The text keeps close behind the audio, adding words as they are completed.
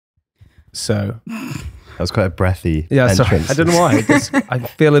So that was quite a breathy yeah, sorry. entrance. I don't know why. I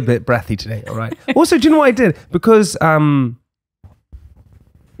feel a bit breathy today. All right. Also, do you know what I did? Because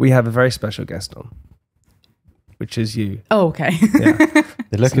we have a very special guest on, which is you. Oh, okay. Yeah.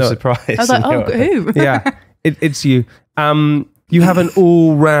 The look of surprise. I was like, oh, who? Yeah, it's you. You have an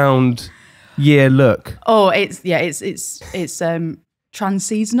all-round year look. Oh, it's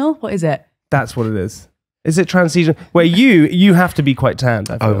trans-seasonal. What is it? That's what it is. Is it trans-seasonal? Where you have to be quite tanned.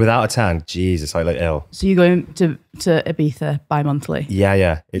 I feel. Without a tan, Jesus, I look ill. So you're going to Ibiza bi-monthly?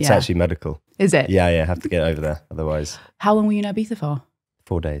 Yeah. It's Yeah. actually medical. Is it? Yeah, I have to get over there. Otherwise, How long were you in Ibiza for?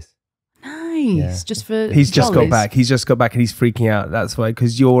 4 days. Nice. Yeah. Just for He's just got jollies? back. He's just got back and he's freaking out. That's why,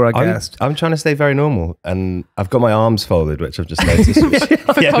 because you're a guest. I'm trying to stay very normal, and I've got my arms folded, which I've just noticed. Which,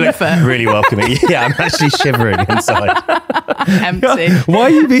 For comfort. really welcoming. Yeah, I'm actually shivering inside. Empty. Why are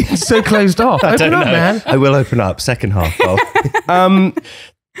you being so closed off? I Open don't up, know. man. I will open up. Second half.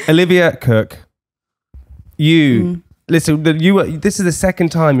 Olivia Cooke, you listen. This is the second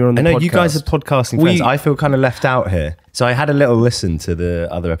time you're on the I know podcast. you guys are podcasting friends. I feel kind of left out here. So I had a little listen to the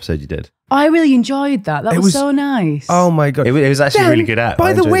other episode you did. I really enjoyed that. That was so nice. Oh my God. It was actually really good at.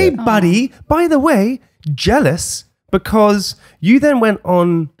 By the way, jealous because you then went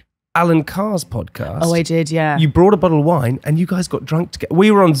on Alan Carr's podcast. Oh, I did, yeah. You brought a bottle of wine and you guys got drunk together.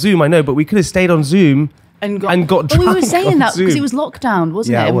 We were on Zoom, I know, but we could have stayed on Zoom and got drunk. We were saying on that because Zoom. it was lockdown,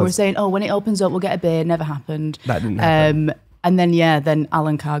 wasn't Yeah, it? it And we was. were saying, oh, when it opens up, we'll get a beer. Never happened. That didn't happen. And then, then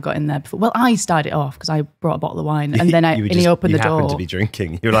Alan Carr got in there before. Well, I started it off because I brought a bottle of wine and then he opened the door. You happened to be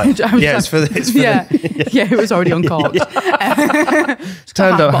drinking. You were like, it's for the... Yeah, it was already uncorked.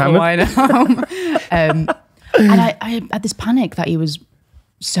 Turned out hammered. And I had this panic that he was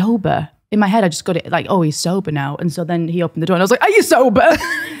sober. In my head, I just got it like, oh, he's sober now. And so then he opened the door and I was like, are you sober?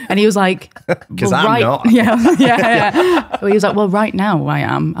 And he was like, because I'm not. Yeah. Well, he was like, well, right now I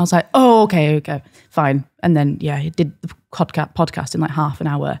am. I was like, oh, okay, fine. And then, he did the podcast in like half an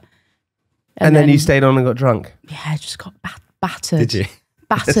hour. And then you stayed on and got drunk. Yeah, I just got battered. Did you?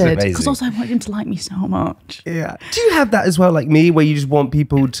 Battered. Because also I wanted him to like me so much. Yeah. Do you have that as well, like me, where you just want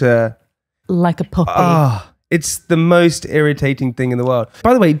people to... Like a puppy. Oh, it's the most irritating thing in the world.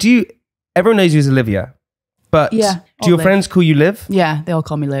 By the way, everyone knows you as Olivia, but do your friends call you Liv? Yeah, they all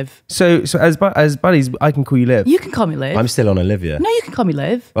call me Liv. So as buddies, I can call you Liv. You can call me Liv. I'm still on Olivia. No, you can call me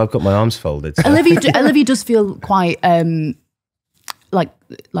Liv. Well, I've got my arms folded. So. Olivia does feel quite like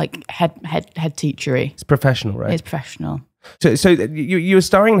head teachery. It's professional, right? It's professional. So you're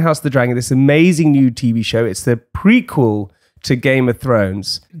starring in House of the Dragon, this amazing new TV show. It's the prequel to Game of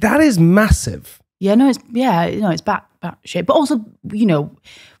Thrones. That is massive. Yeah, it's bat shit. But also,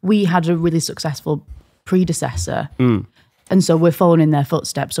 we had a really successful predecessor. And so we're following in their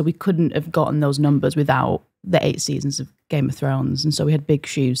footsteps. So we couldn't have gotten those numbers without the 8 seasons of Game of Thrones. And so we had big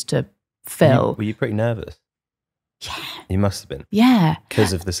shoes to fill. Were you pretty nervous? Yeah. You must have been. Yeah.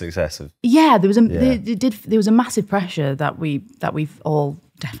 Because of the success of... Yeah, there was a massive pressure that we've all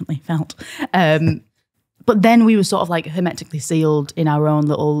definitely felt. But then we were sort of like hermetically sealed in our own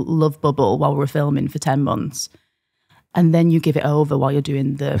little love bubble while we were filming for 10 months. And then you give it over while you're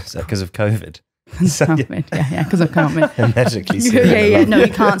doing the... Is that because of COVID? COVID. Yeah, because of COVID. Hermetically sealed. Yeah. No,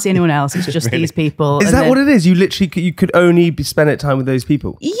 you can't see anyone else. It's just these people. Is that what it is? You literally, you could only spend it time with those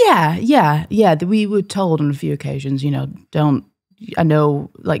people? Yeah. We were told on a few occasions, I know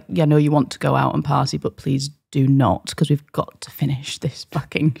you want to go out and party, but please do not, because we've got to finish this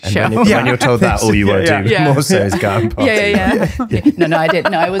fucking show. When you're told that, all you want to do more so is go and party. Yeah. No, I did.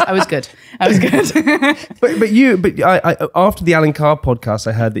 No, I was good. but I after the Alan Carr podcast,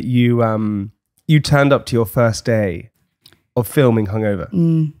 I heard that you turned up to your first day of filming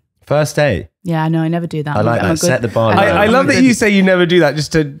hungover. First day. Yeah, no, I never do that. I like that. Set the bar. I love that you say you never do that.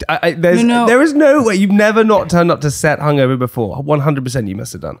 Just to there is no way you've never not turned up to set hungover before. 100% you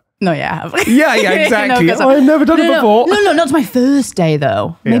must have done. No, yeah, I have. Yeah, exactly. I've never done it before. No, not to my first day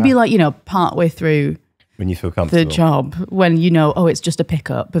though. Yeah. Maybe part way through when you feel comfortable. The job, when it's just a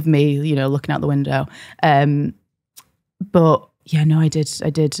pickup of me, looking out the window. But yeah, no, I did,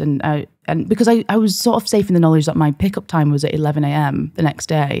 and because I was sort of safe in the knowledge that my pickup time was at 11 a.m. the next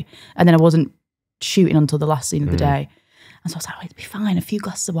day, and then I wasn't shooting until the last scene of the day, and so I was like, oh, it'd be fine. A few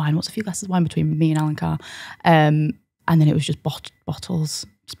glasses of wine. What's a few glasses of wine between me and Alan Carr? And then it was just bottles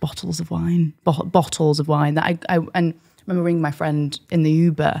of wine that I remember ringing my friend in the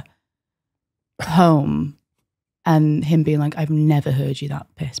Uber home, and him being like, I've never heard you that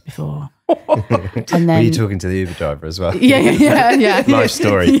pissed before. And then, were you talking to the Uber driver as well? Yeah. Life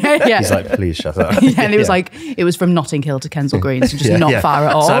story. Yeah. He's like, please shut up. Yeah, and it was like, it was from Notting Hill to Kensal Green, so just not far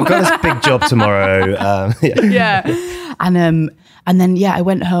at all. So I've got this big job tomorrow. Yeah. And And then, yeah, I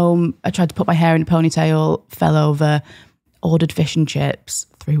went home. I tried to put my hair in a ponytail, fell over, ordered fish and chips,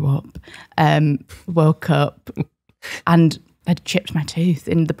 threw up, woke up, and I'd chipped my tooth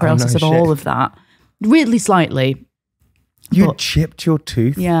in the process of all of that. Really slightly. You chipped your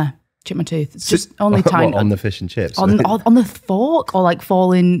tooth? Yeah, chipped my tooth. It's just only tiny. On the fish and chips? On the fork, or like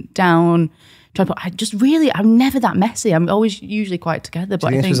falling down. I'm never that messy. I'm always usually quite together. But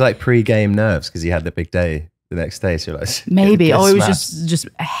I think this was like pre-game nerves because you had the big day the next day. So you're like, maybe, or it was just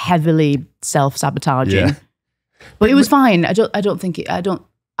heavily self-sabotaging. Yeah. But it was fine. I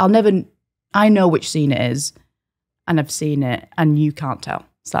know which scene it is, and I've seen it, and you can't tell.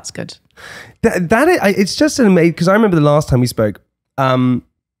 So that's good. It's just an amazing, because I remember the last time we spoke,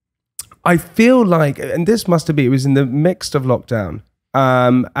 I feel like, and this must have been, it was in the midst of lockdown,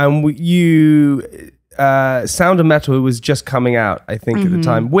 and Sound of Metal was just coming out, I think, at the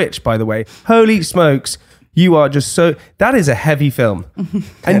time, which, by the way, holy smokes, you are just so, that is a heavy film.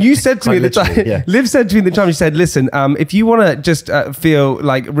 And you said to me at the time, Liv said to me at the time, she said, listen, if you want to just feel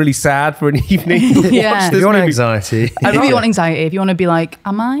like really sad for an evening, watch this if you want anxiety. If you want anxiety, if you want to be like,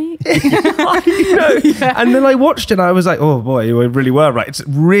 am I? And then I watched it and I was like, oh boy, you really were right. It's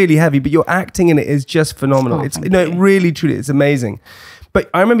really heavy, but your acting in it is just phenomenal. It really, truly, it's amazing. But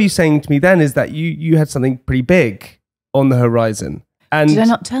I remember you saying to me then is that you had something pretty big on the horizon. And did I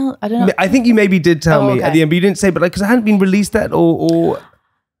not tell? I don't know. I think you maybe did tell me at the end, but you didn't say, but like, because it hadn't been released yet or...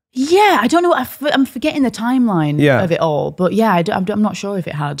 Yeah, I don't know. I'm forgetting the timeline of it all. But yeah, I'm not sure if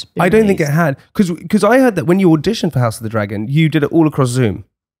it had been don't released. think it had. Because I heard that when you auditioned for House of the Dragon, you did it all across Zoom.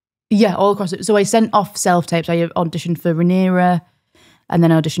 Yeah, all across it. So I sent off self-tapes. I auditioned for Rhaenyra, and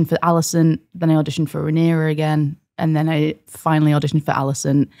then I auditioned for Alicent, then I auditioned for Rhaenyra again, and then I finally auditioned for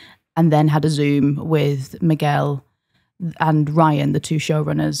Alicent, and then had a Zoom with Miguel and Ryan, the two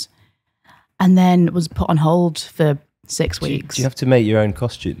showrunners, and then was put on hold for 6 weeks. Do you have to make your own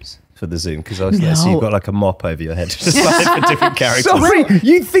costumes for the Zoom? Because I was like, so you've got like a mop over your head, just like for different characters. Sorry,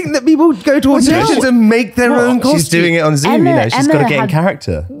 you think that people go to auditions and make their own costumes? She's doing it on Zoom, she's got to get in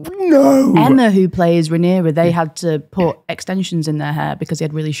character. No. Emma, who plays Rhaenyra, they had to put extensions in their hair because they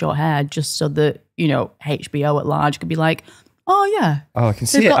had really short hair, just so that, HBO at large could be like, oh yeah. Oh, I can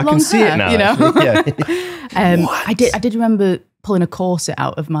see it. I can see it now. Yeah. I did remember pulling a corset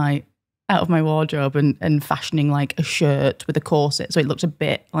out of my wardrobe and fashioning like a shirt with a corset, so it looked a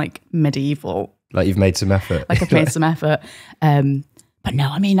bit like medieval. Like you've made some effort. Like I've made some effort. But no,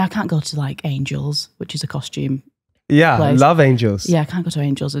 I mean, I can't go to like Angels, which is a costume. Yeah, place. love Angels. Yeah, I can't go to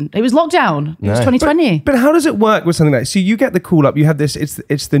Angels, and it was lockdown. It was 2020. But how does it work with something like that? So you get the call up. You have this.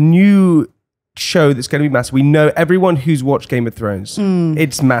 It's the new show that's going to be massive. We know everyone who's watched Game of Thrones.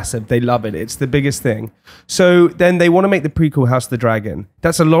 It's massive. They love it. It's the biggest thing. So then they want to make the prequel House of the Dragon.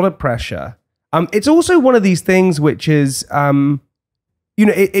 That's a lot of pressure. It's also one of these things which is,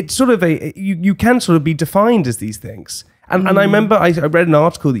 it's sort of you can sort of be defined as these things. And I remember I read an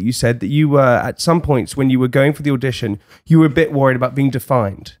article that you said that you were at some points when you were going for the audition, you were a bit worried about being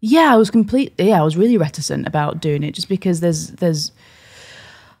defined. Yeah, I was really reticent about doing it just because there's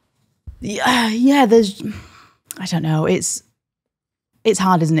I don't know. It's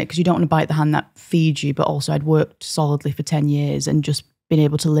hard, isn't it? Because you don't want to bite the hand that feeds you, but also I'd worked solidly for 10 years and just been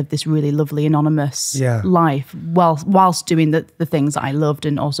able to live this really lovely anonymous life whilst doing the things that I loved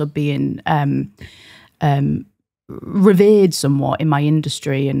and also being revered somewhat in my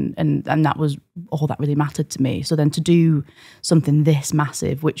industry, and that was all that really mattered to me. So then to do something this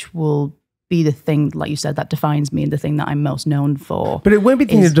massive, which will be the thing, like you said, that defines me and the thing that I'm most known for. But it won't be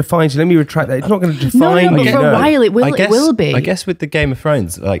the thing that defines you. Let me retract that. It's not going to define you. But for a while it will be. I guess with the Game of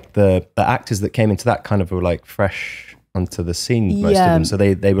Thrones, like the actors that came into that kind of were like fresh onto the scene, most of them. So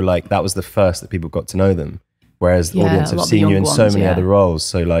they were like, that was the first that people got to know them. Whereas the audience have seen you in so many other roles.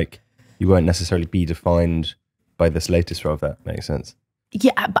 So like you won't necessarily be defined by this latest role, if that makes sense.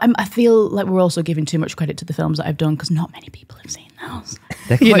 Yeah, but I feel like we're also giving too much credit to the films that I've done because not many people have seen those.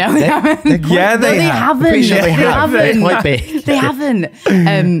 They haven't. They haven't. They're quite big. They haven't.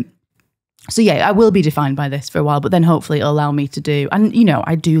 So yeah, I will be defined by this for a while, but then hopefully it'll allow me to do, and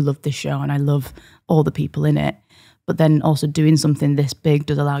I do love this show and I love all the people in it, but then also doing something this big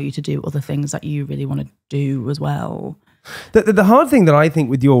does allow you to do other things that you really want to do as well. The hard thing that I think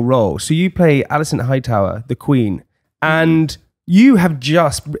with your role, so you play Alicent Hightower, the Queen, and you have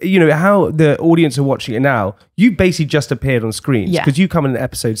just, how the audience are watching it now, you basically just appeared on screens because you come in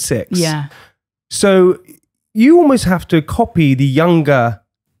episode 6. Yeah. So you almost have to copy the younger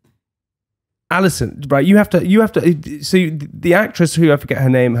Alicent, right? You have to. So the actress who I forget her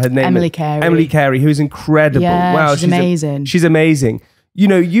name Emily Carey. Emily Carey, who's incredible. Yeah, wow, she's amazing. She's amazing.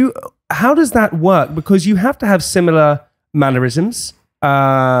 How does that work? Because you have to have similar mannerisms,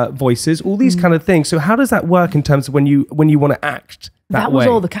 voices, all these kind of things. So how does that work in terms of when you want to act that was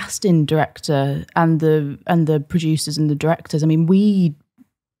way? all the casting director and the producers and the directors. I mean, we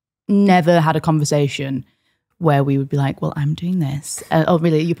never had a conversation where we would be like, well, I'm doing this. Oh,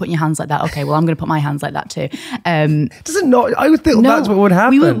 really? You're putting your hands like that? Okay, well, I'm going to put my hands like that too. Does it not? I would think that's what would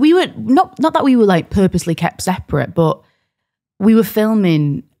happen. We were not that we were like purposely kept separate, but we were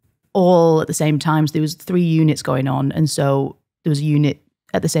filming all at the same time. So there was 3 units going on. And so there was a unit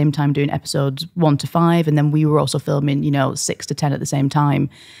at the same time doing episodes 1 to 5. And then we were also filming, 6 to 10 at the same time.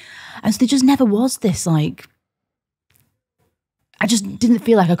 And so there just never was this like, I just didn't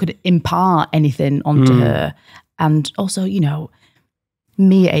feel like I could impart anything onto her. And also,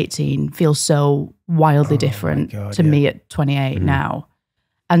 me at 18 feels so wildly different to me at 28 now.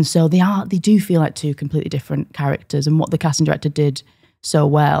 And so they do feel like 2 completely different characters. And what the casting director did so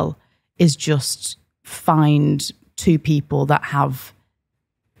well is just find 2 people that have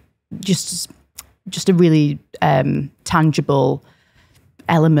just a really tangible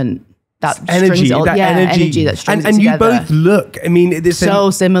element. That energy that strings and it you together. both look. I mean, it's so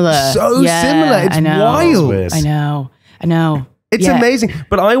similar. Similar. It's wild. I know. It's amazing.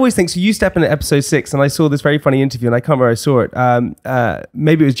 But I always think, so you step in at episode 6, and I saw this very funny interview, and I can't remember where I saw it.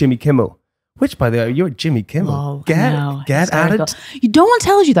 Maybe it was Jimmy Kimmel. Which, by the way, you're Jimmy Kimmel. Oh, Get at it. No one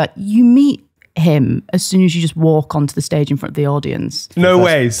tells you that. You meet him as soon as you just walk onto the stage in front of the audience. No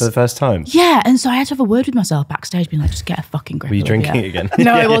ways. For the first time? Yeah, and so I had to have a word with myself backstage, being like, just get a fucking grip. Were you Olivia. drinking again?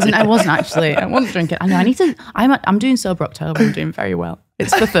 No, I wasn't. I wasn't actually. I wasn't drinking. I know. I need to. I'm doing sober October. I'm doing very well.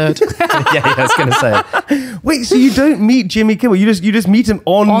 It's the 3rd. yeah, I was going to say. Wait, so you don't meet Jimmy Kimmel? You just meet him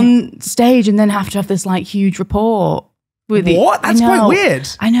on stage, and then have to have this like huge rapport with what? That's quite weird.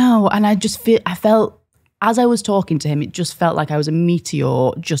 I know, and I felt. As I was talking to him, it just felt like I was a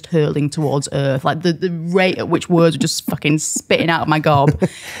meteor just hurling towards Earth. Like the rate at which words were just fucking spitting out of my gob.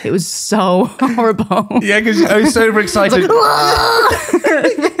 It was so horrible. Yeah, because I was so overexcited.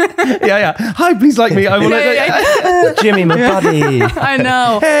 yeah. Hi, please like me. I want to. Jimmy, my buddy. I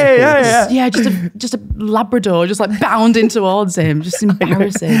know. Hey, yeah. Just a Labrador, just like bounding towards him, just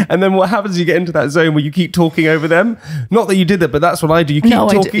embarrassing. And then what happens? You get into that zone where you keep talking over them. Not that you did that, but that's what I do. You keep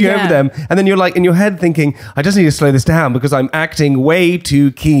talking over them, and then you're like in your head thinking, I just need to slow this down because I'm acting way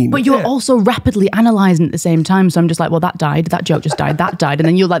too keen. But you're also rapidly analysing at the same time. So I'm just like, well, that died. That joke just died. That died. And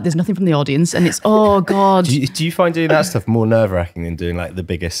then you're like, there's nothing from the audience. And it's, oh, God. Do you find doing that stuff more nerve-wracking than doing like the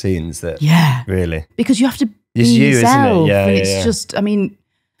biggest scenes? Yeah. Really? Because you have to be Isn't yourself. it? Yeah, and it's just, I mean,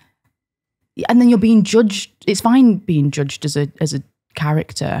 and then you're being judged. It's fine being judged as a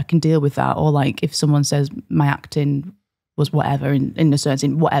character. I can deal with that. Or like if someone says my acting was whatever in a certain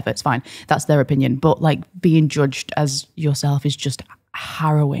scene, whatever, it's fine. That's their opinion. But like being judged as yourself is just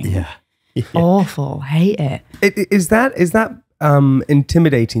harrowing. Yeah. Awful. Hate it. Is that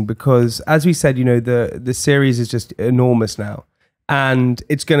intimidating? Because as we said, the series is just enormous now, and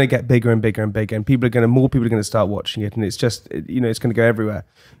it's going to get bigger and bigger and bigger, and more people are going to start watching it, and it's just it's going to go everywhere.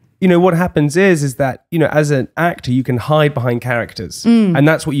 What happens is that, as an actor, you can hide behind characters and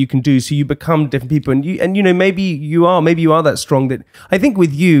that's what you can do. So you become different people and maybe you are that strong that I think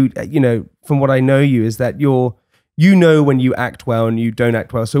with you, from what I know you is that when you act well and you don't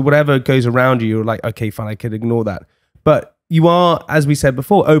act well. So whatever goes around you, you're like, okay, fine, I could ignore that. But you are, as we said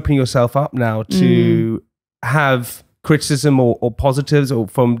before, opening yourself up now to have criticism or positives or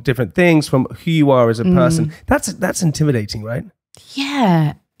from different things, from who you are as a person. That's intimidating, right?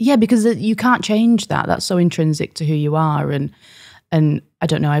 Yeah. Yeah, because you can't change that. That's so intrinsic to who you are, and I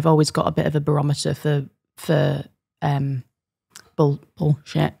don't know. I've always got a bit of a barometer for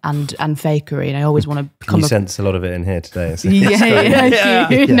bullshit and fakery, and I always want to come. You sense a lot of it in here today. So No. Yeah,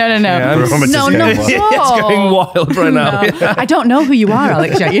 No, not at all. It's going wild right now. No. I don't know who you are,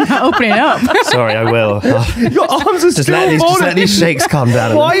 Alex. You're not opening up. Sorry, I will. Your arms are Just still let folded. these shakes calm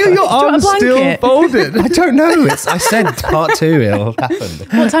down. Why are your arms still blanket? folded? I don't know. I said part 2 it'll happen.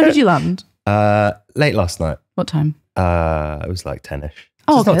 What time did you land? Late last night. What time? It was like 10ish.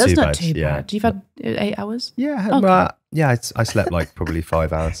 Oh, It's okay, that's too not bad. too Yeah. bad. You've had 8 hours? Yeah, Okay. I slept like probably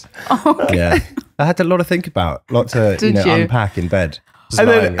 5 hours. Okay. Yeah, I had a lot to think about, a lot to Did you? unpack in bed. And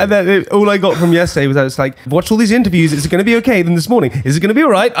then all I got from yesterday was I was like, watch all these interviews. Is it going to be okay? Then this morning, is it going to be all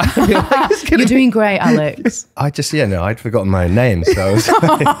right? I feel like it's You're doing great, Alex. I'd forgotten my own name, so I was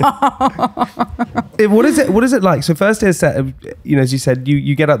What is it like? So first day of set, as you said,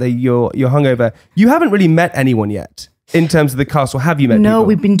 you get out there, you're hungover. You haven't really met anyone yet. in terms of the cast, or have you met people? No,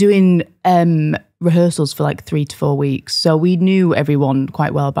 we've been doing rehearsals for like 3 to 4 weeks. So we knew everyone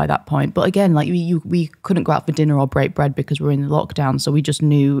quite well by that point. But again, like we couldn't go out for dinner or break bread because we were in the lockdown. So we just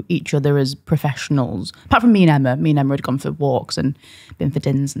knew each other as professionals. Apart from me and Emma. Me and Emma had gone for walks and been for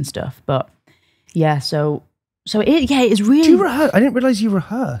dinners and stuff. But yeah, so it's really... Do you rehearse? I didn't realise you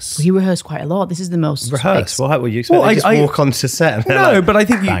rehearse. We rehearse quite a lot. This is the most... Rehearse? What were you expect? They just walk onto set and no, like, but I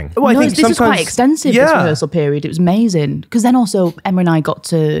think bang. I think this was quite extensive, this rehearsal period. It was amazing. Because then also Emma and I got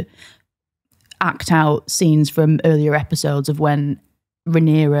to act out scenes from earlier episodes of when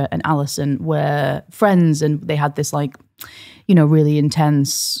Rhaenyra and Alison were friends and they had this like, you know, really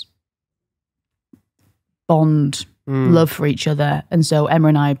intense bond, love for each other. And so Emma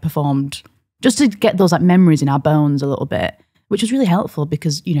and I performed just to get those like memories in our bones a little bit, which was really helpful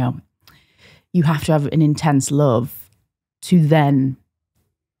because, you know, you have to have an intense love to then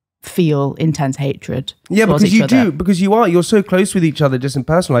feel intense hatred. Yeah, because you do, because you're so close with each other just in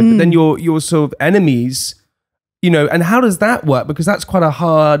personal life, but then you're sort of enemies, you know, and how does that work? Because that's quite a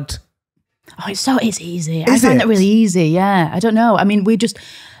hard... Oh, it's easy. I find that really easy, yeah. I don't know. I mean,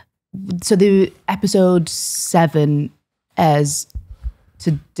 so the episode 7 airs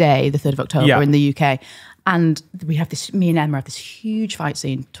today, the 3rd of October in the UK. And we have me and Emma have this huge fight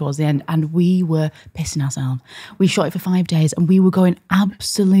scene towards the end and we were pissing ourselves. We shot it for 5 days and we were going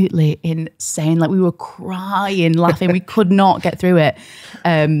absolutely insane. Like we were crying, laughing. We could not get through it.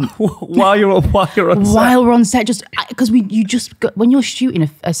 While you're on set. While we're on set, just because when you're shooting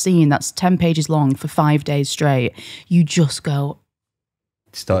a scene that's 10 pages long for 5 days straight, you just go,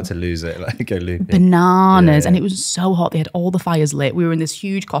 start to lose it, like go looping. Bananas. And it was so hot. They had all the fires lit. We were in this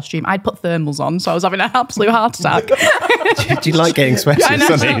huge costume. I'd put thermals on, so I was having an absolute heart attack. Do you like getting sweaty?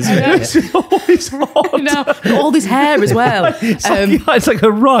 It's always hot. I know. All this hair as well. It's like a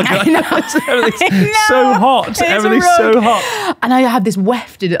rug. Everything's so hot. Everything's so hot. And I had this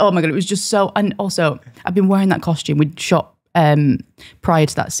wefted, oh my God, it was just so, and also I've been wearing that costume. We'd shot prior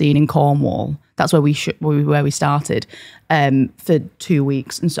to that scene in Cornwall. That's where we started for 2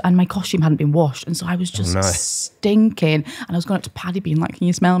 weeks, and my costume hadn't been washed, and so I was just stinking. And I was going up to Paddy, being like, "Can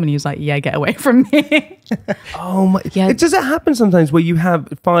you smell me?" And he was like, "Yeah, get away from me." Oh my! Yeah. Does it happen sometimes where you have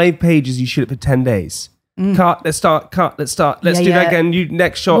 5 pages you shoot it for 10 days? Cut. Let's start. Cut. Let's start. Let's do that again. You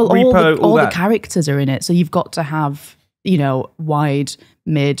next shot. Repo. All the characters are in it, so you've got to have, you know, wide,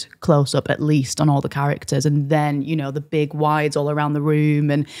 mid, close up at least on all the characters, and then, you know, the big wides all around the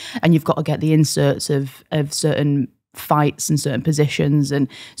room, and you've got to get the inserts of certain fights and certain positions and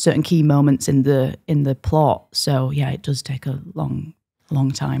certain key moments in the plot. So yeah, it does take a long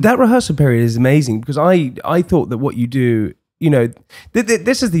time. That rehearsal period is amazing because I thought that what you do, you know,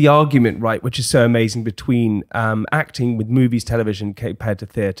 this is the argument, right, which is so amazing between acting with movies, television compared to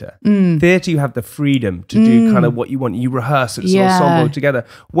theatre. Theatre, you have the freedom to do kind of what you want. You rehearse it, sort of ensemble together.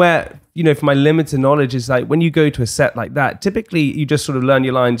 Where, you know, from my limited knowledge, is like when you go to a set like that, typically you just sort of learn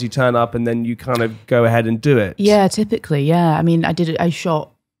your lines, you turn up, and then you kind of go ahead and do it. Yeah, typically, yeah. I mean, I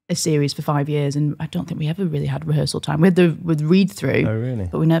shot a series for 5 years, and I don't think we ever really had rehearsal time. We had the read through,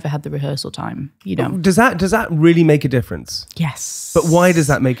 but we never had the rehearsal time. You know, does that really make a difference? Yes. But why does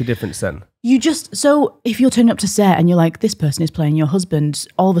that make a difference then? So if you're turning up to set and you're like, this person is playing your husband,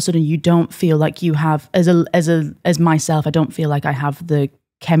 all of a sudden you don't feel like you have, as myself, I don't feel like I have the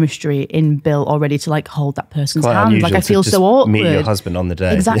chemistry inbuilt already to like hold that person's hand. Like I feel so awkward. Meet your husband on the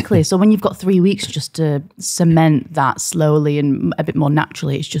day. Exactly. So when you've got 3 weeks just to cement that slowly and a bit more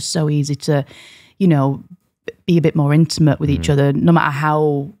naturally, it's just so easy to, you know, be a bit more intimate with each other, no matter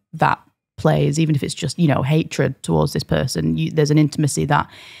how that plays, even if it's just, you know, hatred towards this person. There's an intimacy that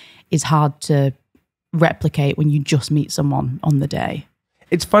is hard to replicate when you just meet someone on the day.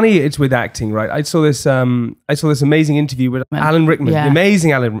 It's funny. It's with acting, right? I saw this amazing interview with Alan Rickman, the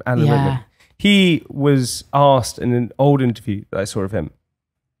amazing Alan Rickman. He was asked in an old interview that I saw of him,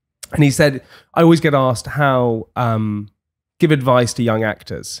 and he said, "I always get asked how give advice to young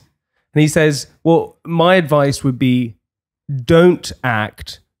actors," and he says, "Well, my advice would be, don't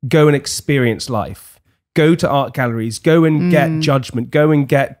act. Go and experience life. Go to art galleries, go and get judgment, go and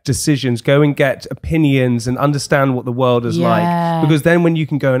get decisions, go and get opinions and understand what the world is like. Because then when you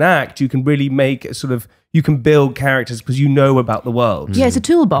can go and act, you can really make a sort of, you can build characters because you know about the world." Yeah, it's a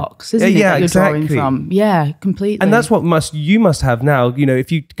toolbox, isn't it, that you're drawing from? Yeah, completely. And that's what you must have now. You know,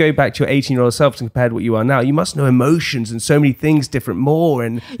 if you go back to your 18-year-old self and compare to what you are now, you must know emotions and so many things different more.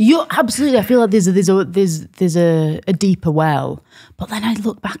 And you're absolutely, I feel like there's a deeper well. But then I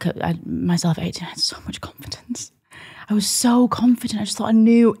look back at myself at 18, I had so much confidence. I was so confident. I just thought I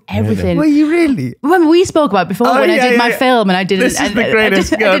knew everything. Were you really? Remember we spoke about it before when I did my film and I did This is the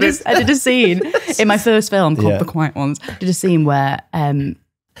greatest. I did a scene in my first film called The Quiet Ones. I did a scene where I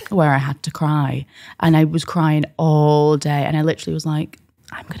had to cry, and I was crying all day, and I literally was like,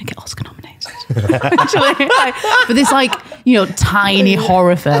 I'm going to get Oscar nominated. Actually, for this tiny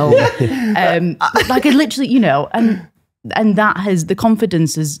horror film. I literally, and that has, the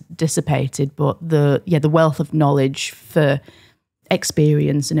confidence has dissipated, but the wealth of knowledge for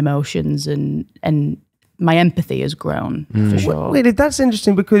experience and emotions and my empathy has grown for sure. Wait, that's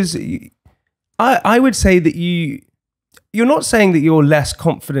interesting because I would say that you're not saying that you're less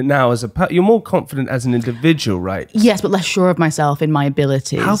confident now you're more confident as an individual, right? Yes, but less sure of myself in my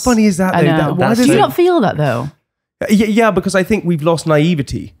abilities. How funny is that? Though? Do you not feel that though? Yeah, because I think we've lost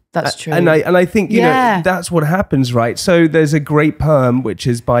naivety. That's true. And I think, you know, that's what happens, right? So there's a great poem, which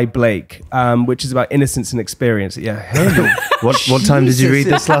is by Blake, which is about innocence and experience. Yeah. What time did you read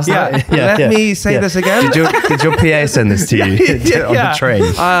this last night? Let me say this again. Did your PA send this to you on the train?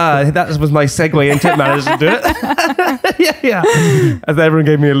 That was my segue into it, managed to do it. As everyone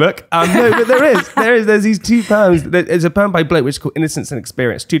gave me a look. No, but there's these two poems. There's a poem by Blake, which is called Innocence and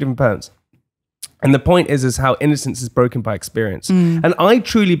Experience, two different poems. And the point is how innocence is broken by experience. And I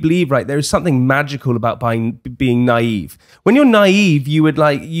truly believe, right, there is something magical about being naive. When you're naive, you would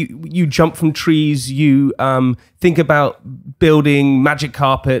you jump from trees, you think about building magic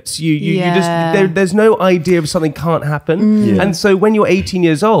carpets, you just, there's no idea of something can't happen. And so when you're 18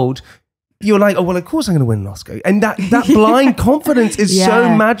 years old, you're like, oh, well, of course I'm going to win an Oscar. And that blind confidence is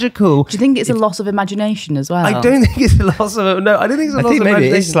so magical. Do you think it's a loss of imagination as well? I don't think it's a loss of, no, I don't think it's a loss of imagination. Maybe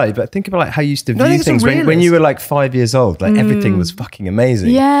it is slightly, but think about how you used to view things when you were like 5 years old, like everything was fucking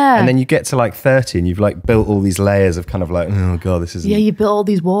amazing. Yeah. And then you get to like 30 and you've like built all these layers of kind of like, oh God, this is. Yeah, you built all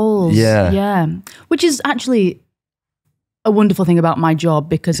these walls. Yeah. Yeah. Which is actually a wonderful thing about my job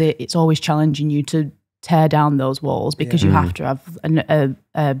because it's always challenging you to tear down those walls because you have to have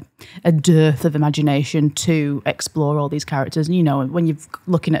a dearth of imagination to explore all these characters. And, you know, when you're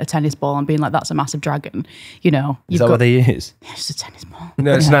looking at a tennis ball and being like, that's a massive dragon, you know. Is that what they use? Yeah, it's a tennis ball.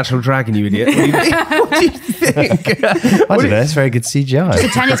 No, it's a natural dragon, you idiot. What do you think? I don't know, it's very good CGI. It's a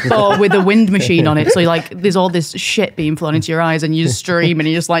tennis ball with a wind machine on it. So like there's all this shit being flown into your eyes and you just stream and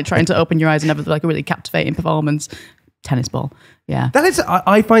you're just like trying to open your eyes and have like a really captivating performance. Tennis ball. Yeah. That is,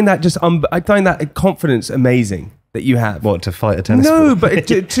 I find that I find that confidence amazing that you have. What, to fight a tennis ball? No, but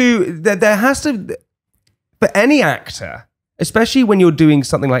there has to, for any actor, especially when you're doing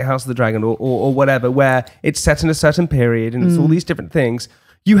something like House of the Dragon or whatever, where it's set in a certain period and it's all these different things,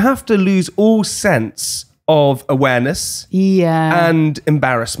 you have to lose all sense of awareness and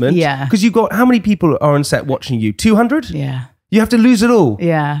embarrassment. Yeah. Because you've got, how many people are on set watching you? 200? Yeah. You have to lose it all.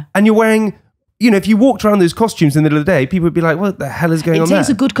 Yeah. And you're wearing, you know, if you walked around those costumes in the middle of the day, people would be like, what the hell is going on there? It takes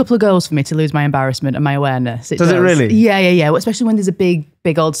a good couple of goes for me to lose my embarrassment and my awareness. Does it really? Yeah. Well, especially when there's a big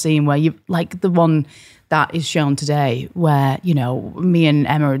old scene where you, like the one that is shown today where, you know, me and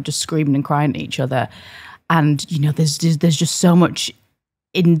Emma are just screaming and crying at each other. And, you know, there's just so much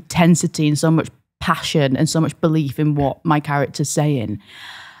intensity and so much passion and so much belief in what my character's saying.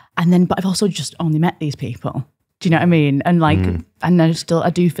 And then, but I've also just only met these people. Do you know what I mean? And like, and I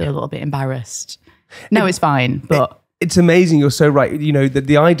do feel a little bit embarrassed. No, it's fine, but it's amazing. You're so right. You know,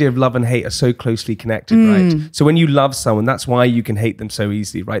 the idea of love and hate are so closely connected, right? So when you love someone, that's why you can hate them so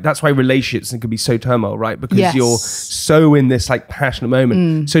easily, right? That's why relationships can be so turmoil, right? Because you're so in this like passionate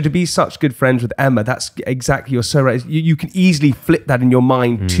moment. So to be such good friends with Emma, that's exactly, you're so right. You can easily flip that in your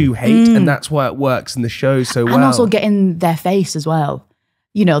mind to hate, and that's why it works in the show so well. And also get in their face as well.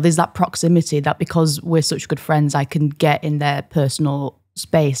 You know, there's that proximity that because we're such good friends, I can get in their personal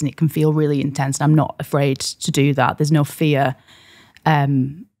space and it can feel really intense. And I'm not afraid to do that. There's no fear. Yeah,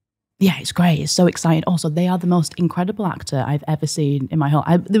 it's great. It's so exciting. Also, they are the most incredible actor I've ever seen in my whole...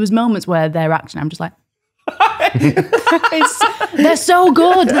 there was moments where they're acting, I'm just like... they're so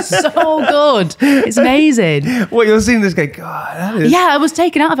good. They're so good. It's amazing. What, you're seeing this guy, God, that is... Yeah, I was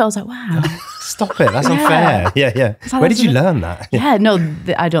taken out of it. I was like, wow. Stop it. That's unfair. Yeah. Where did you learn that? Yeah, no,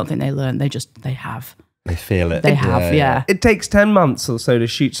 I don't think they learn. They have. They feel it. They have, yeah. It takes 10 months or so to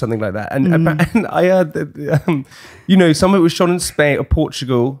shoot something like that. And I heard that, you know, some of it was shot in Spain or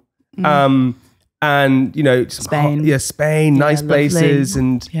Portugal. And, you know, Spain. Spain, nice places.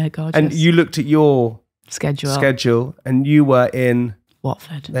 And, gorgeous. And you looked at your schedule and you were in...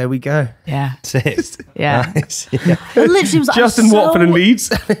 Watford. There we go. Yeah. Six. Yeah. Nice. Yeah. I literally was just in Watford and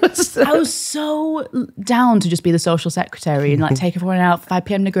Leeds. I was so down to just be the social secretary and like take everyone out, 5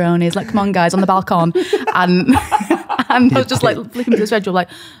 p.m. Negronis, like, come on guys, on the balcon. And And I was just like flicking through the schedule, like,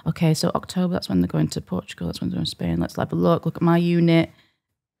 okay, so October, that's when they're going to Portugal, that's when they're going to Spain. Let's have a look at my unit.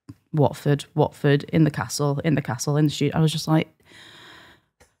 Watford, in the castle, in the shoot. I was like,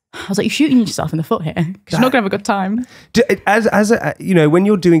 you're shooting yourself in the foot here because you're not going to have a good time. When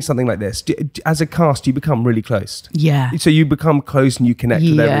you're doing something like this, as a cast, you become really close. Yeah. So you become close and you connect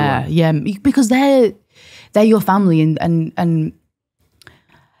with everyone. Yeah, because they're your family and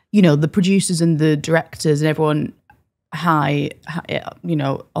the producers and the directors and everyone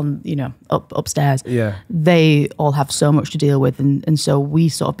upstairs. Yeah. They all have so much to deal with, and so we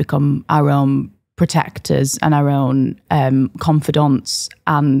sort of become our own protectors and our own confidants,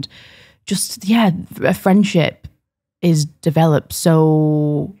 and just a friendship is developed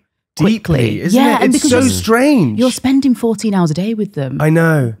so quickly. Deeply, isn't it? It's so strange. You're spending 14 hours a day with them. I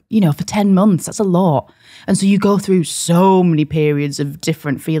know. For 10 months, that's a lot. And so you go through so many periods of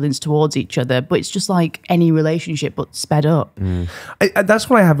different feelings towards each other, but it's just like any relationship, but sped up. That's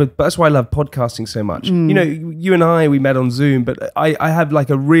what I have that's why I love podcasting so much. You and I, we met on Zoom, but I have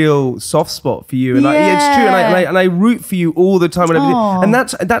like a real soft spot for you. And it's true. And I root for you all the time. And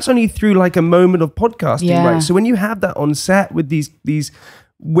that's only through like a moment of podcasting, right? So when you have that on set with these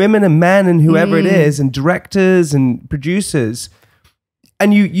women and men and whoever it is, and directors and producers,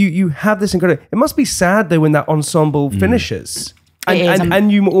 and you have this incredible. It must be sad though when that ensemble finishes,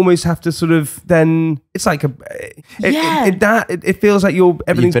 and you almost have to sort of then. It's like it feels like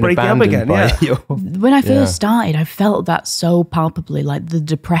everything's breaking up again. When I first started, I felt that so palpably, like the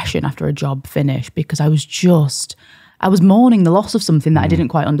depression after a job finished, because I was mourning the loss of something that I didn't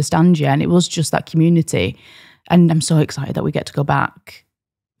quite understand yet, and it was just that community. And I'm so excited that we get to go back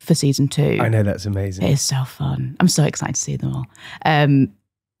for season 2. I know, that's amazing. It is so fun. I'm so excited to see them all. And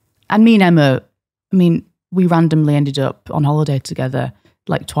me and Emma, we randomly ended up on holiday together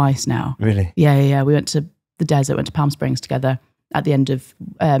like twice now. Really? Yeah. We went to the desert, went to Palm Springs together at the end of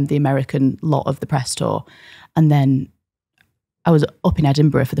the American lot of the press tour. And then I was up in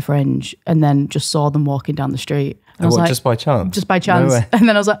Edinburgh for the Fringe, and then just saw them walking down the street. And I was like, just by chance? Just by chance. No, and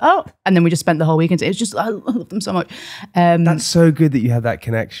then I was like, oh. And then we just spent the whole weekend. It was just, I love them so much. That's so good that you have that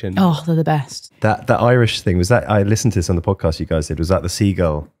connection. Oh, they're the best. That Irish thing, was that, I listened to this on the podcast you guys did, was that the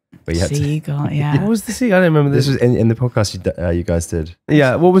seagull? Where you had seagull, yeah. What was the seagull? I don't remember this. This was in the podcast you guys did.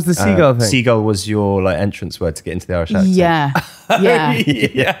 Yeah, what was the seagull thing? Seagull was your like entrance word to get into the Irish accent. Yeah.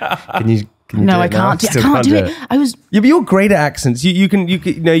 Can you no, I can't. I can't do it. I was. Yeah, but you're great at accents. You can.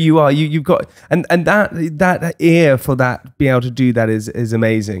 You are. You've got and that ear for that, being able to do that is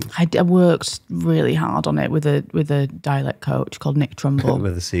amazing. I worked really hard on it with a dialect coach called Nick Trumbull.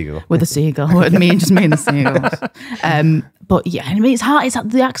 With a seagull. With a seagull. me and the seagulls. But yeah, it's hard.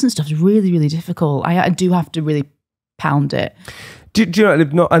 The accent stuff is really, really difficult. I do have to really pound it. Do you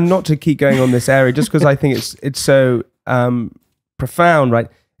know? Not to keep going on this area, just because I think it's so profound, right?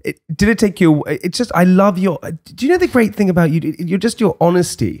 Did it take you? It's just, I love your. Do you know the great thing about you? You're just your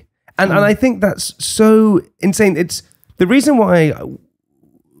honesty, and I think that's so insane. It's the reason why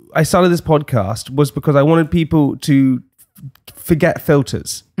I started this podcast was because I wanted people to forget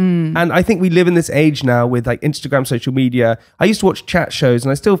filters, and I think we live in this age now with like Instagram, social media. I used to watch chat shows,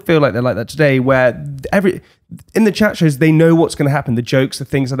 and I still feel like they're like that today, where in the chat shows they know what's going to happen, the jokes, the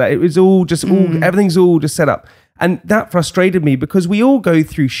things like that. It was all just everything's all just set up. And that frustrated me because we all go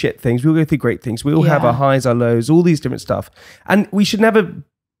through shit things. We all go through great things. We all have our highs, our lows, all these different stuff. And we should never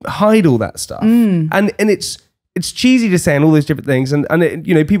hide all that stuff. And it's cheesy to say and all those different things. And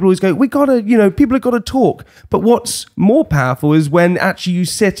people always go, people have got to talk. But what's more powerful is when actually you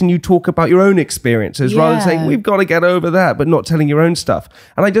sit and you talk about your own experiences rather than saying, we've got to get over that, but not telling your own stuff.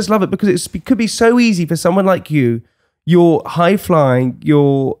 And I just love it because it could be so easy for someone like you. You're high flying,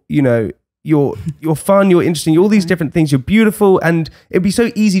 you're fun, you're interesting, all these different things, you're beautiful, and it'd be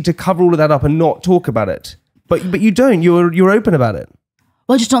so easy to cover all of that up and not talk about it. But you don't, you're open about it.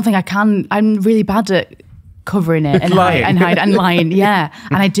 Well, I just don't think I can. I'm really bad at covering it and lying. and lying. Yeah.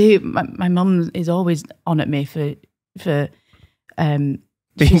 And I do. My mum is always on at me for being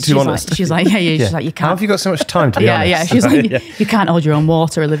too honest. She's like, she's like, you can't. How have you got so much time to be honest? Yeah. She's like, you can't hold your own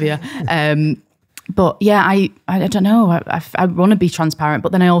water, Olivia. But yeah, I don't know. I want to be transparent,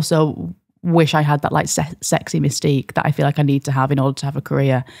 but then I also wish I had that like sexy mystique that I feel like I need to have in order to have a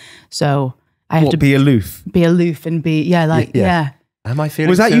career. So I have to be aloof. Be aloof and be yeah. Am I feeling?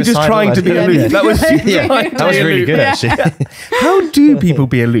 Was that you just trying to be aloof? That was that was really good actually. How do people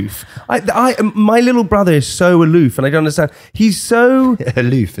be aloof? My little brother is so aloof, and I don't understand. He's so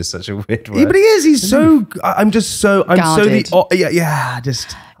aloof is such a weird word. Yeah, but he is. He's so. I'm so Guarded.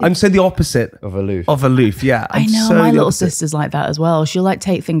 I'm so the opposite of aloof. Of aloof, yeah. I know my little sister's like that as well. She'll like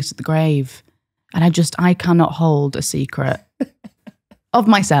take things to the grave, And I cannot hold a secret of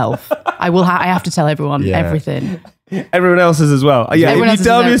myself. I have to tell everyone everything. Everyone else's as well. Yeah, if you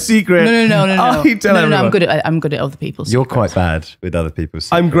tell me a secret. No. You tell everyone. I'm good at other people's You're secrets. quite bad with other people's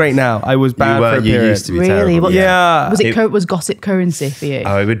secrets. I'm great now. I was bad for a period. You used to be really? terrible. Yeah. Was gossip currency for you?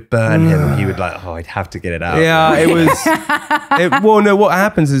 Oh, it would burn him. And he would I'd have to get it out. Yeah, it was. Well, no, what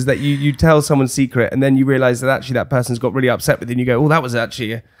happens is that you tell someone's secret and then you realize that actually that person's got really upset with you and you go, oh, that was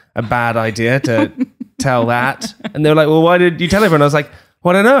actually a bad idea to tell that. And they're like, well, why did you tell everyone? I was like,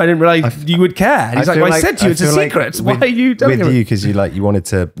 well, I don't know. I didn't realize you would care. And he's like, well, I said to you, it's a secret. Why are you telling me? With you, because you wanted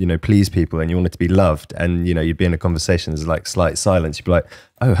to, please people and you wanted to be loved. And, you'd be in a conversation, there's like slight silence. You'd be like,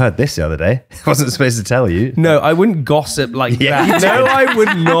 oh, I heard this the other day. I wasn't supposed to tell you. No, I wouldn't gossip like that. No, I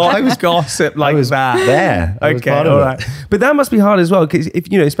would not gossip like that. There. Okay, all right. But that must be hard as well. Because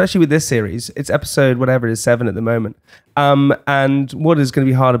if, especially with this series, it's episode, whatever it is, 7 at the moment. And what is going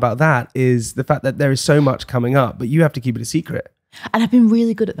to be hard about that is the fact that there is so much coming up, but you have to keep it a secret. And I've been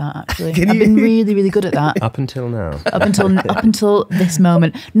really good at that, actually. I've been really, really good at that. Up until now. Up until this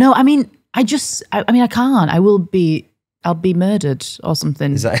moment. No, I mean, I can't. I'll be murdered or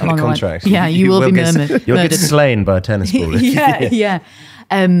something. Is that in the contract? Yeah, you will be murdered. You'll get slain by a tennis ball. Yeah.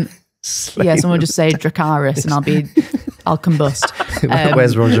 Someone just say Dracarys and I'll combust.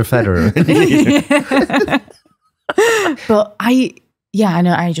 Where's Roger Federer? But I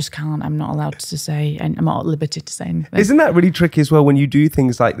know, I just can't. I'm not allowed to say, and I'm not at liberty to say anything. Isn't that really tricky as well when you do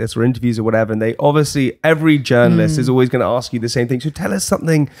things like this or interviews or whatever, and every journalist is always going to ask you the same thing. So tell us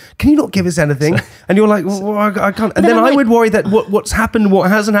something. Can you not give us anything? And you're like, well, I can't. And then I would worry that what's happened, what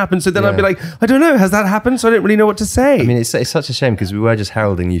hasn't happened. So then I'd be like, I don't know. Has that happened? So I don't really know what to say. I mean, it's such a shame because we were just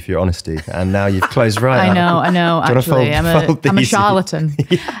heralding you for your honesty and now you've closed right I know. Actually, I'm a charlatan.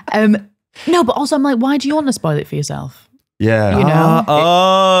 No, but also I'm like, why do you want to spoil it for yourself? Yeah.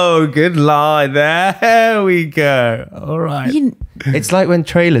 Oh, good line. There we go. All right. It's like when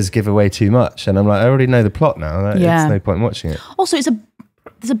trailers give away too much and I'm like, I already know the plot now. It's no point in watching it. Also,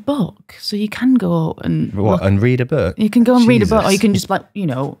 there's a book, so you can go and read a book. You can go and read a book, or you can just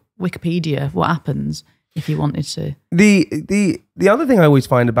Wikipedia what happens if you wanted to. The other thing I always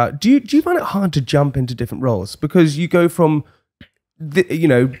find about, do you find it hard to jump into different roles? Because you go from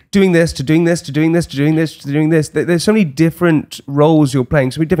doing this to doing this to doing this to doing this to doing this. There's so many different roles you're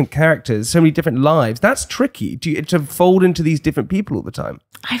playing, so many different characters, so many different lives. That's tricky to fold into these different people all the time.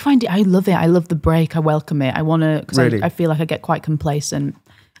 I find it. I love it. I love the break. I welcome it. I want to, because really? I feel like I get quite complacent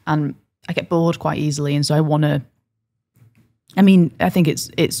and I get bored quite easily, and so I want to. I mean, I think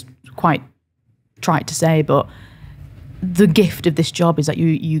it's quite trite to say, but the gift of this job is that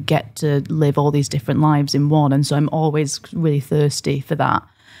you get to live all these different lives in one, and so I'm always really thirsty for that.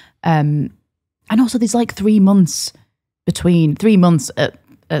 And also, there's like 3 months at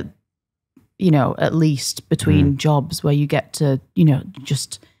least between jobs where you get to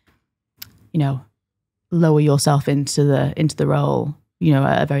lower yourself into the role,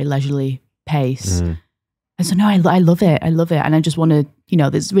 at a very leisurely pace. And so, no, I love it. And I just want to,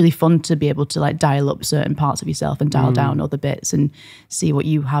 it's really fun to be able to like dial up certain parts of yourself and dial down other bits and see what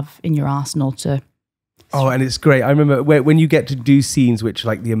you have in your arsenal to. Oh, and it's great. I remember when you get to do scenes, which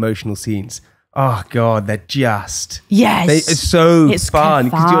like the emotional scenes. Oh God, they're just it's so fun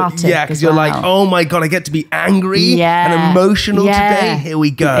because you're like, oh my God, I get to be angry and emotional today. Here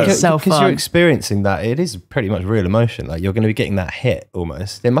we go. It's so fun because you're experiencing that. It is pretty much real emotion. Like you're going to be getting that hit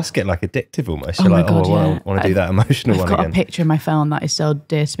almost. It must get like addictive almost. You're like, I want to do that emotional one again. I've got a picture in my phone that is so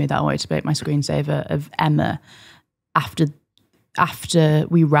dear to me that I wanted to make my screensaver of Emma after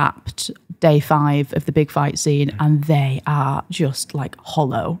we wrapped day 5 of the big fight scene, and they are just like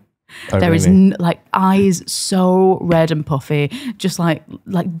hollow. There is like eyes so red and puffy, just like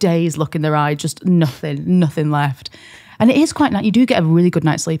days look in their eye, just nothing left. And it is quite nice. You do get a really good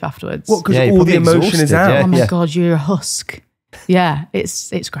night's sleep afterwards. Well, because all the emotion is out. Oh my God, you're a husk. Yeah,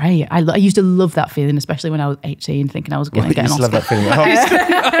 it's great. I used to love that feeling, especially when I was 18, thinking I was going to get an Oscar. Love that feeling.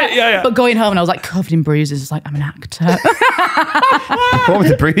 Yeah. But going home and I was like covered in bruises. It's like, I'm an actor. What were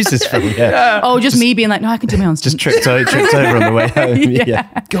the bruises from? Yeah. Oh, just me being like, no, I can do my own stuff. Just tripped over on the way home. Yeah.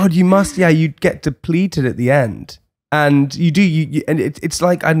 God, you must. Yeah, you get depleted at the end, and you do. And it's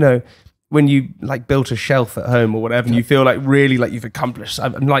like, I don't know, when you like built a shelf at home or whatever, and you feel like really like you've accomplished.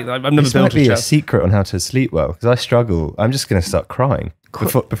 I've never this built a shelf. Might be a secret on how to sleep well, because I struggle. I'm just going to start crying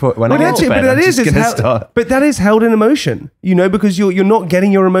before when I get to bed. But that is held in emotion, because you're not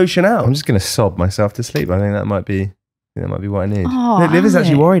getting your emotion out. I'm just going to sob myself to sleep. I think that might be what I need. Oh, Liv is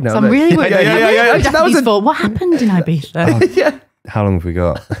actually worried now. So I'm really worried. Yeah. That was what happened in Ibiza? Yeah. How long have we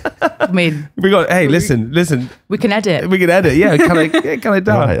got? mean, Hey, listen. We can edit. Yeah, can I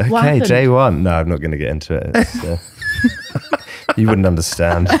done? Right, okay, day one. No, I'm not going to get into it. You wouldn't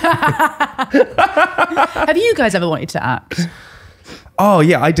understand. Have you guys ever wanted to act? Oh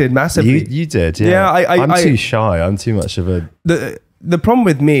yeah, I did massively. You did, yeah. I'm too shy. I'm too much of a... The problem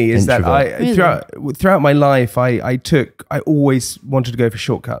with me is introvert. that throughout my life, I always wanted to go for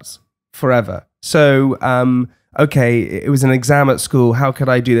shortcuts forever. So, okay, it was an exam at school. How could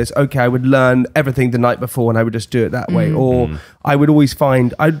I do this? Okay, I would learn everything the night before and I would just do it that way. Or I would always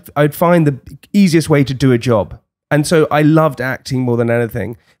I'd find the easiest way to do a job. And so I loved acting more than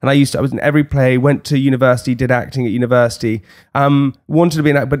anything. And I was in every play, went to university, did acting at university, wanted to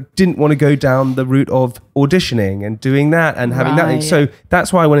be an actor, but didn't want to go down the route of auditioning and doing that and having that. So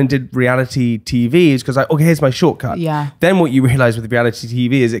that's why I went and did reality TV, is because okay, here's my shortcut. Yeah. Then what you realize with reality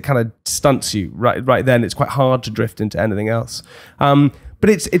TV is it kind of stunts you right then. It's quite hard to drift into anything else. But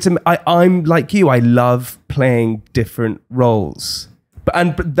I'm like you, I love playing different roles.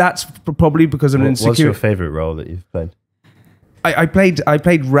 But that's probably because I'm insecure. What's your favourite role that you've played? I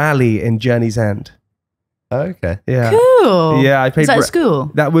played Rally in Journey's End. Oh, okay. Yeah. Cool. Yeah, I played. Was that at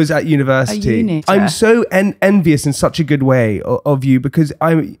school? That was at university. Uni, I'm so envious in such a good way of you, because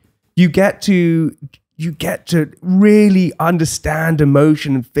you get to really understand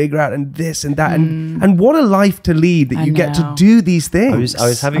emotion and figure out and this and that and what a life to lead that you get to do these things. I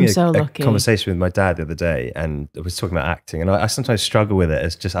was having a conversation with my dad the other day, and I was talking about acting, and I sometimes struggle with it.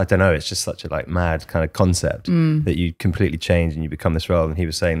 It's just, I don't know, it's just such a like mad kind of concept that you completely change and you become this role. And he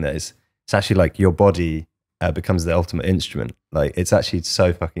was saying that it's actually like your body becomes the ultimate instrument. Like it's actually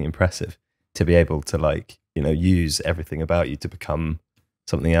so fucking impressive to be able to like, you know, use everything about you to become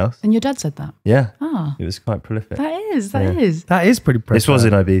something else. And your dad said that? Yeah. Oh. It was quite prolific. That is. That is pretty prolific. This was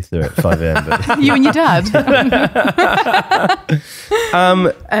in Ibiza at 5 a.m. But You and your dad?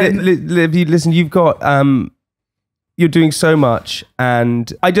 Listen, you've got... you're doing so much,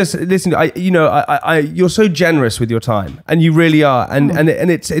 and I just listen. You're so generous with your time, and you really are, and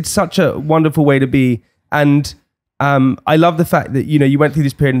it's such a wonderful way to be. And I love the fact that you went through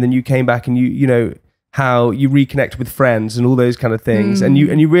this period, and then you came back, and you know how you reconnect with friends and all those kind of things, and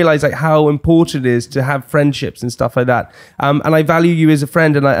you realize like how important it is to have friendships and stuff like that. And I value you as a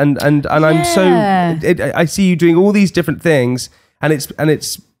friend, and I'm so I see you doing all these different things, and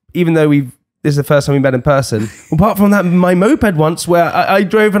it's even though this is the first time we met in person. Apart from that, my moped once where I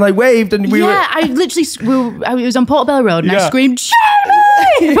drove and I waved and we were... Yeah, I literally... it was on Portobello Road and I screamed,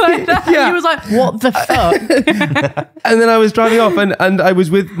 Jamie! Like that. Yeah. He was like, what the fuck? And then I was driving off and I was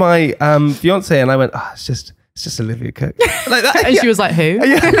with my fiance and I went, it's just Olivia Cooke. Like that. And she was like, who?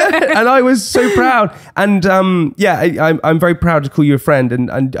 And I was so proud. And I'm very proud to call you a friend.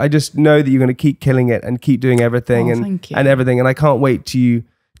 And I just know that you're going to keep killing it and keep doing everything and everything. And I can't wait to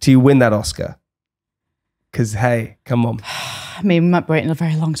win that Oscar. Because, hey, come on. I mean, we might be waiting a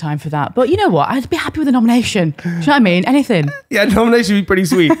very long time for that. But you know what? I'd be happy with a nomination. Do you know what I mean? Anything. Yeah, nomination would be pretty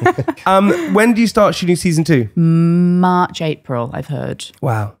sweet. When do you start shooting season 2? March, April, I've heard.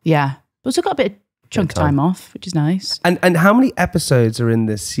 Wow. Yeah. But still got a bit of chunk of time off, which is nice. And how many episodes are in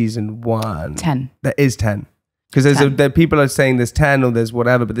this season 1? 10. There is 10. Because there people are saying there's 10 or there's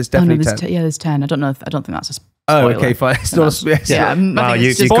whatever, but there's definitely 10. There's 10. I don't think that's a spoiler. Oh, okay, fine. It's not a spoiler. Yeah, wow,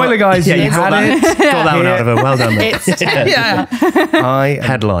 spoiler, guys. Yeah, you had it. Got that one out of her. Well done. It's 10. Yeah. I am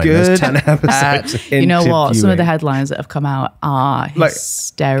headline. Good There's 10 episodes. You know what? Some of the headlines that have come out are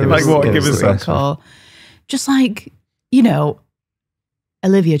hysterical. Like what? Give us a Just like,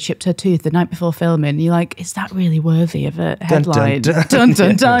 Olivia chipped her tooth the night before filming. You're like, is that really worthy of a headline? Dun, dun,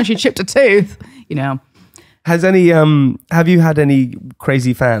 dun, dun. She chipped a tooth. Has any? Have you had any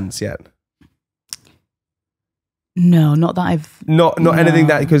crazy fans yet? No, not that I've... Not anything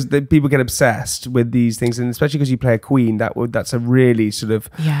that, because people get obsessed with these things, and especially because you play a queen, that's a really sort of...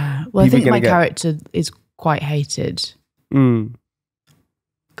 Yeah, well, I think my character is quite hated.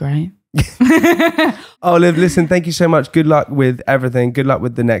 Great. Liv, listen, thank you so much. Good luck with everything. Good luck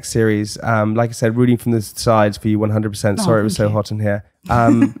with the next series. Like I said, rooting from the sides for you 100%. Sorry it was so hot in here.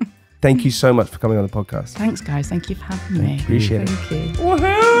 Thank you so much for coming on the podcast. Thanks, guys. Thank you for having me. Appreciate it. Thank you.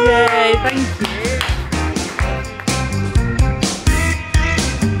 Woohoo! Yay, thank you.